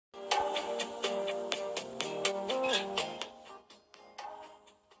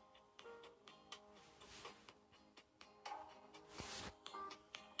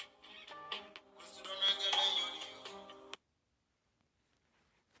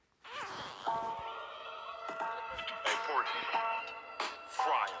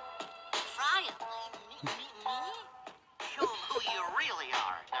Fry 'em. Fry 'em? Me? Show 'em who you really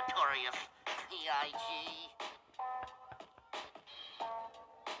are, notorious P.I.G.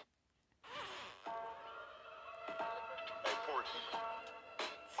 Hey, Porky.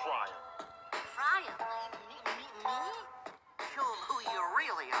 Fry 'em. Fry 'em? Me? Show 'em who you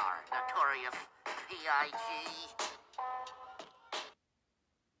really are, notorious P.I.G.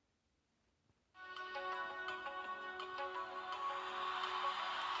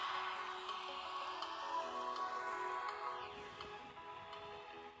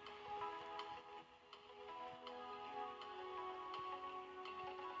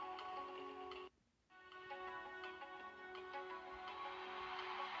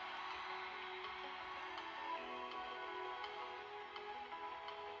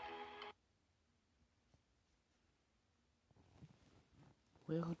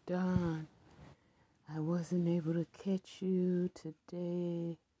 Well done. I wasn't able to catch you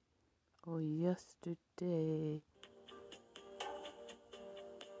today or yesterday.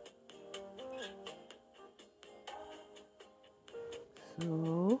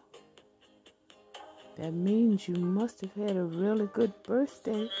 So that means you must have had a really good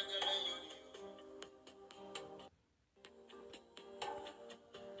birthday.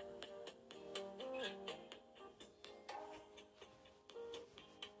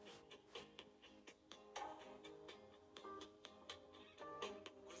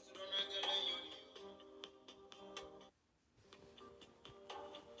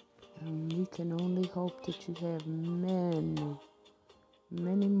 And we can only hope that you have many,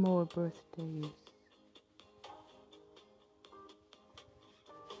 many more birthdays.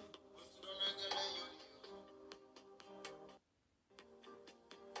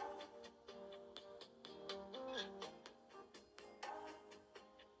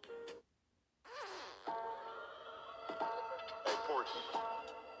 Hey, Porky.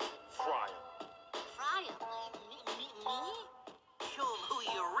 Fry 'em. Fry 'em? Me? Show 'em who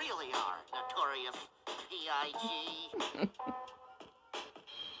you really are, notorious P.I.G.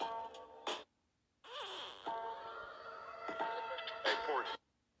 Hey, Porky.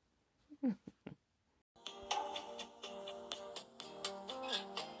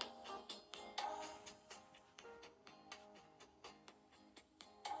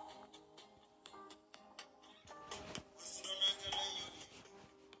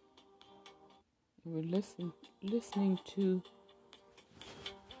 We're listening to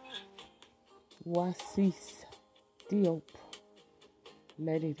Wasis Diop.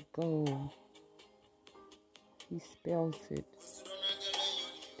 Let It Go. He spells it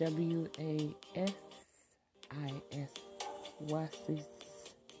W-A-S-I-S. Wasis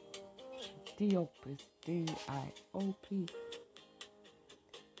Diop is D-I-O-P.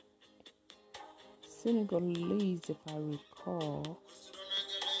 Senegalese, if I recall.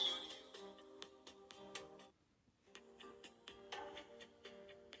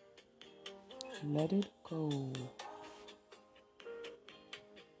 Let It Go.